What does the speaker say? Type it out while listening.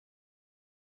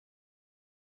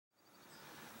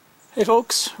Hey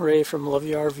folks, Ray from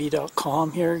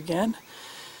loveyourrv.com here again.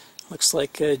 Looks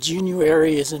like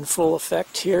January is in full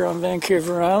effect here on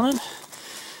Vancouver Island.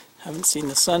 Haven't seen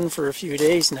the sun for a few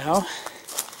days now.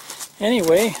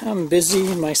 Anyway, I'm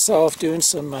busy myself doing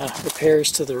some repairs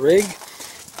to the rig,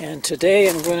 and today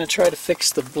I'm going to try to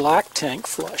fix the black tank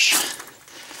flush.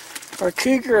 Our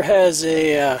Cougar has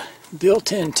a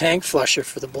built-in tank flusher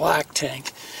for the black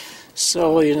tank.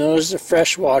 So you know there's a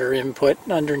freshwater input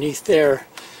underneath there.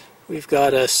 We've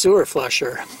got a sewer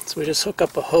flusher, so we just hook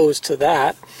up a hose to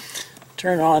that,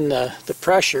 turn on the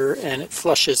pressure, and it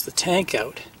flushes the tank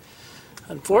out.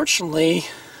 Unfortunately,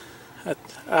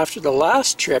 after the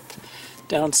last trip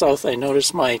down south, I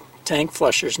noticed my tank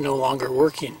flusher is no longer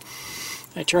working.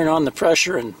 I turn on the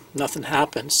pressure and nothing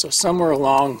happens, so somewhere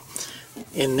along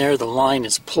in there the line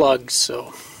is plugged,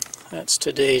 so that's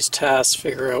today's task,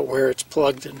 figure out where it's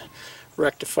plugged and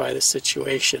rectify the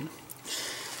situation.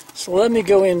 So let me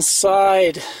go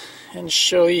inside and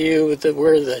show you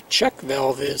where the check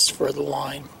valve is for the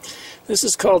line. This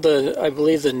is called, I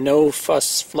believe, the no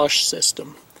fuss flush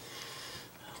system.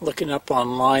 Looking up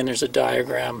online, there's a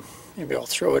diagram. Maybe I'll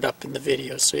throw it up in the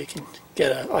video so you can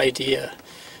get an idea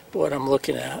of what I'm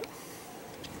looking at.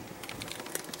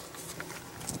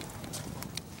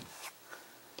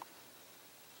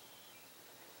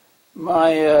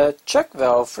 My check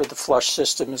valve for the flush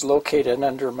system is located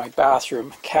under my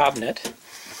bathroom cabinet.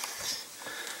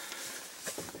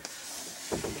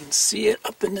 You can see it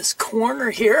up in this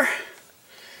corner here,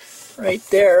 right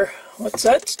there. What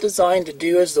that's designed to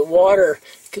do is the water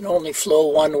can only flow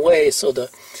one way, so the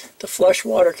flush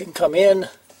water can come in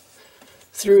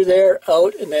through there,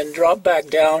 out, and then drop back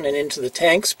down and into the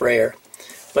tank sprayer,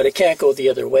 but it can't go the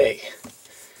other way.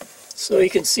 So you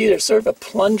can see there's sort of a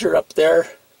plunger up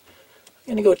there.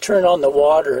 I'm going to go turn on the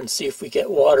water and see if we get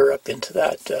water up into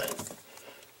that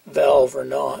valve or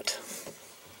not.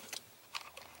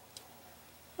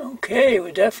 Okay,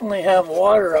 we definitely have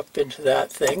water up into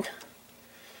that thing.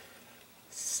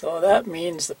 So that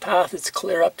means the path is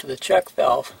clear up to the check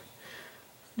valve.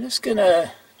 I'm just going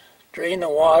to drain the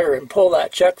water and pull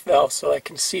that check valve so I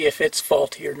can see if it's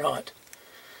faulty or not.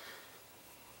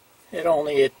 It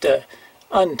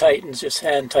untightens, just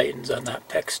hand tightens on that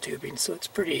PEX tubing, so it's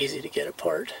pretty easy to get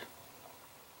apart.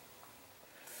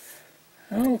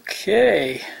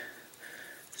 Okay,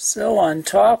 so on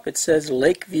top it says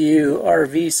Lakeview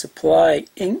RV Supply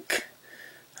Inc.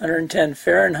 110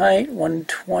 Fahrenheit,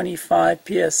 125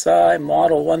 PSI,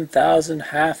 model 1000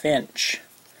 half inch.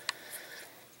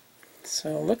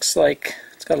 So it looks like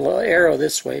it's got a little arrow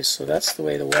this way, so that's the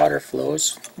way the water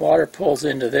flows. Water pulls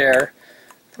into there,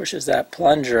 pushes that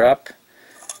plunger up,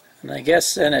 and I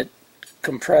guess then it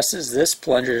compresses this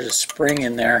plunger. There's a spring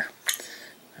in there,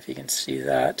 if you can see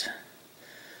that.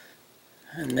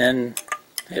 And then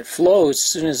it flows as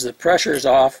soon as the pressure's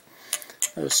off.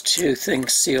 Those two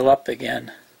things seal up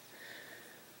again.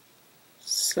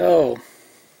 So,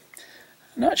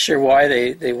 I'm not sure why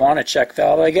they want a check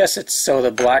valve. I guess it's so the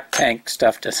black tank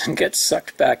stuff doesn't get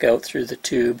sucked back out through the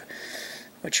tube,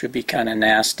 which would be kind of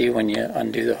nasty when you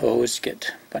undo the hose, get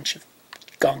a bunch of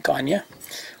gunk on you.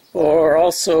 Or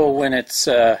also when it's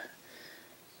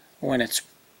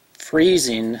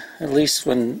freezing, at least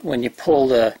when you pull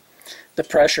the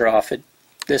pressure off,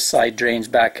 this side drains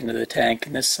back into the tank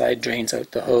and this side drains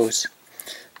out the hose.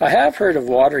 I have heard of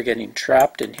water getting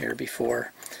trapped in here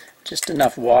before, just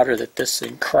enough water that this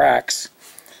thing cracks.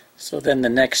 So then the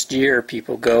next year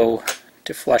people go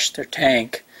to flush their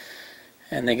tank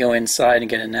and they go inside and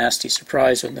get a nasty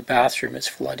surprise when the bathroom is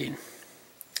flooding.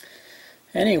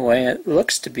 Anyway, it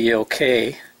looks to be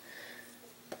okay.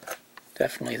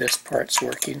 Definitely this part's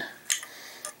working.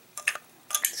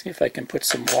 See if I can put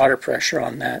some water pressure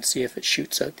on that, see if it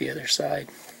shoots out the other side.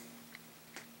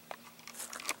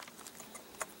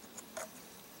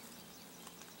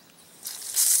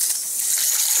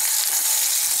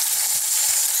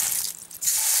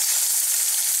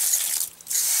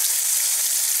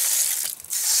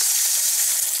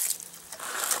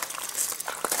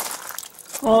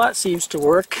 Well, that seems to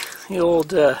work. The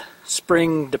old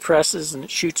spring depresses and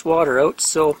it shoots water out,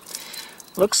 so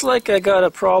looks like I got a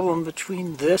problem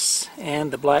between this and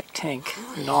the black tank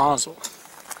nozzle.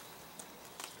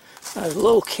 I've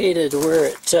located where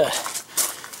it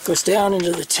goes down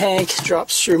into the tank,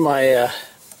 drops through my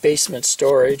basement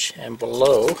storage, and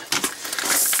below.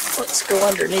 Let's go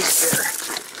underneath there.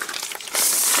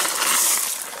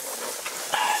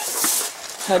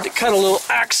 Had to cut a little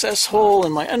access hole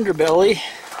in my underbelly,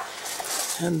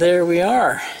 and there we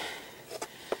are.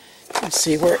 You can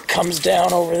see where it comes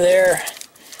down over there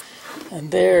And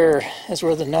there is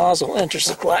where the nozzle enters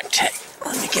the black tank.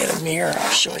 Let me get a mirror,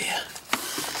 I'll show you.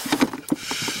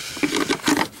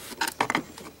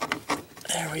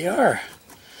 There we are.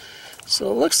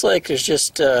 So it looks like there's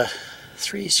just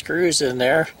 3 screws in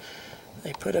there.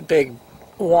 They put a big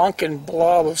wonkin'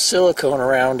 blob of silicone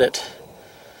around it.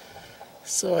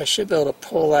 So I should be able to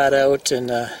pull that out and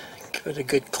give it a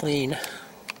good clean.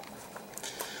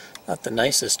 Not the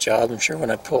nicest job. I'm sure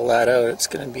when I pull that out it's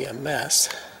going to be a mess.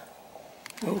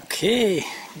 Okay,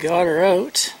 got her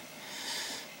out.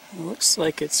 It looks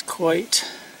like it's quite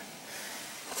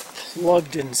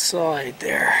plugged inside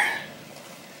there.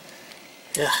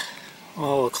 Yeah,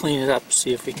 well, we'll clean it up,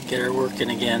 see if we can get her working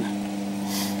again.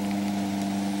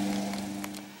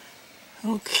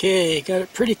 Okay, got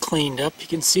it pretty cleaned up. You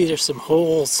can see there's some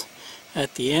holes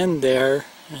at the end there,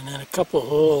 and then a couple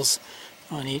holes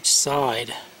on each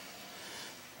side.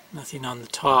 Nothing on the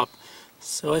top.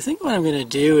 So I think what I'm going to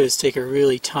do is take a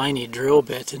really tiny drill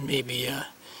bit and maybe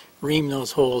ream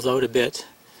those holes out a bit,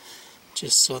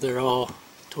 just so they're all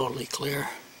totally clear.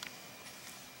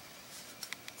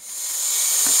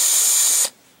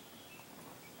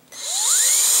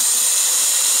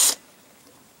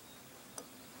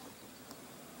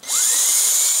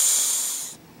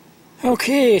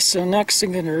 Okay, so next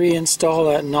I'm going to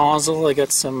reinstall that nozzle. I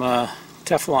got some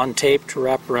Teflon tape to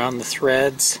wrap around the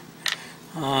threads.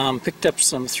 Picked up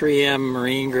some 3M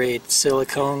marine grade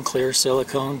silicone, clear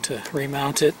silicone, to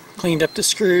remount it. Cleaned up the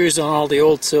screws on all the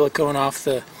old silicone off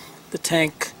the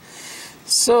tank.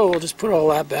 So we'll just put all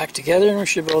that back together and we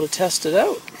should be able to test it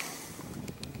out.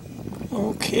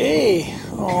 Okay,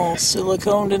 all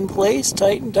siliconed in place,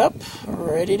 tightened up,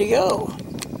 ready to go.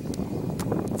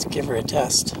 Let's give her a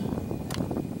test.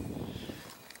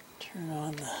 Turn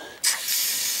on the...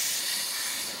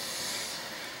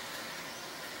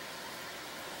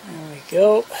 There we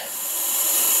go.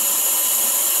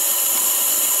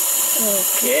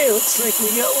 Okay, looks like we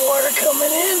got water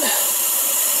coming in.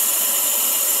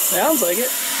 Sounds like it.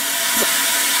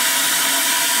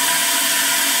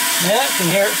 Yeah, can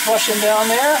hear it flushing down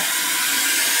there.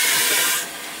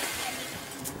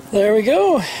 There we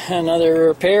go. Another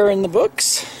repair in the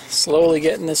books. Slowly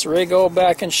getting this rig all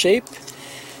back in shape.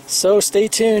 So stay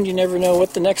tuned. You never know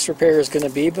what the next repair is going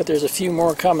to be, but there's a few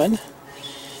more coming.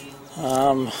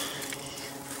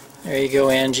 There you go,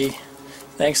 Angie.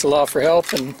 Thanks a lot for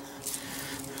helping.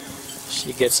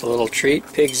 She gets a little treat,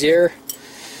 pig's ear.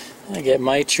 I get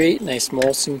my treat, nice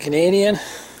Molson Canadian.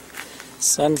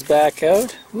 Sun's back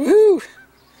out. Woohoo!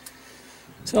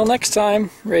 Till next time,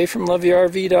 Ray from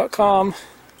loveyourrv.com.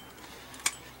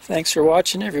 Thanks for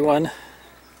watching, everyone.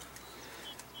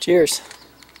 Cheers.